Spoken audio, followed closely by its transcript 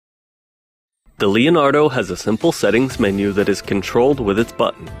The Leonardo has a simple settings menu that is controlled with its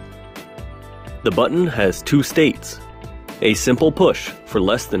button. The button has two states. A simple push for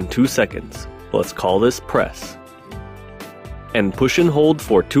less than 2 seconds. Let's call this press. And push and hold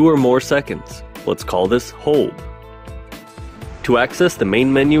for 2 or more seconds. Let's call this hold. To access the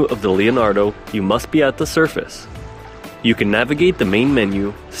main menu of the Leonardo, you must be at the surface. You can navigate the main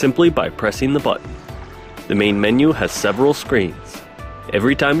menu simply by pressing the button. The main menu has several screens.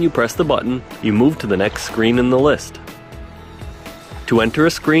 Every time you press the button, you move to the next screen in the list. To enter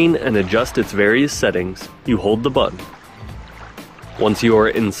a screen and adjust its various settings, you hold the button. Once you are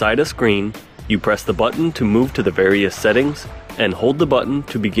inside a screen, you press the button to move to the various settings and hold the button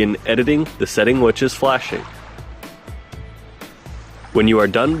to begin editing the setting which is flashing. When you are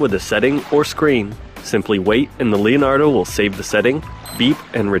done with a setting or screen, simply wait and the Leonardo will save the setting, beep,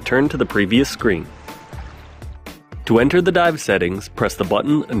 and return to the previous screen. To enter the dive settings, press the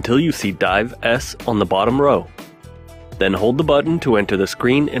button until you see Dive S on the bottom row. Then hold the button to enter the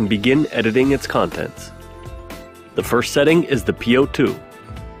screen and begin editing its contents. The first setting is the PO2.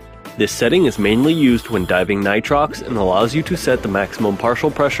 This setting is mainly used when diving nitrox and allows you to set the maximum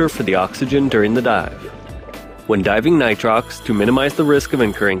partial pressure for the oxygen during the dive. When diving nitrox, to minimize the risk of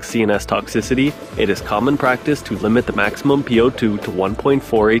incurring CNS toxicity, it is common practice to limit the maximum PO2 to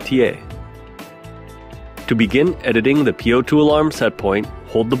 1.4 ATA. To begin editing the PO2 alarm setpoint,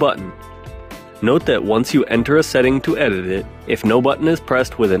 hold the button. Note that once you enter a setting to edit it, if no button is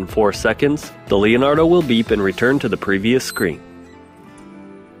pressed within 4 seconds, the Leonardo will beep and return to the previous screen.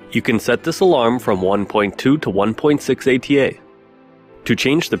 You can set this alarm from 1.2 to 1.6 ATA. To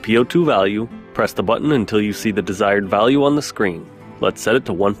change the PO2 value, press the button until you see the desired value on the screen. Let's set it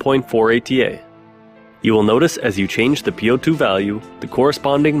to 1.4 ATA. You will notice as you change the PO2 value, the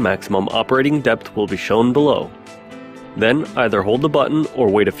corresponding maximum operating depth will be shown below. Then either hold the button or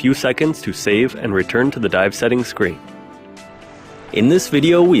wait a few seconds to save and return to the dive settings screen. In this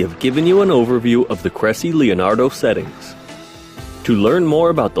video, we have given you an overview of the Cressi Leonardo settings. To learn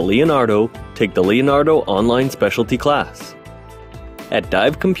more about the Leonardo, take the Leonardo online specialty class at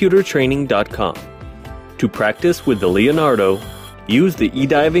divecomputertraining.com. To practice with the Leonardo, use the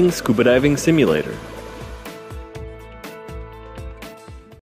eDiving Scuba Diving Simulator.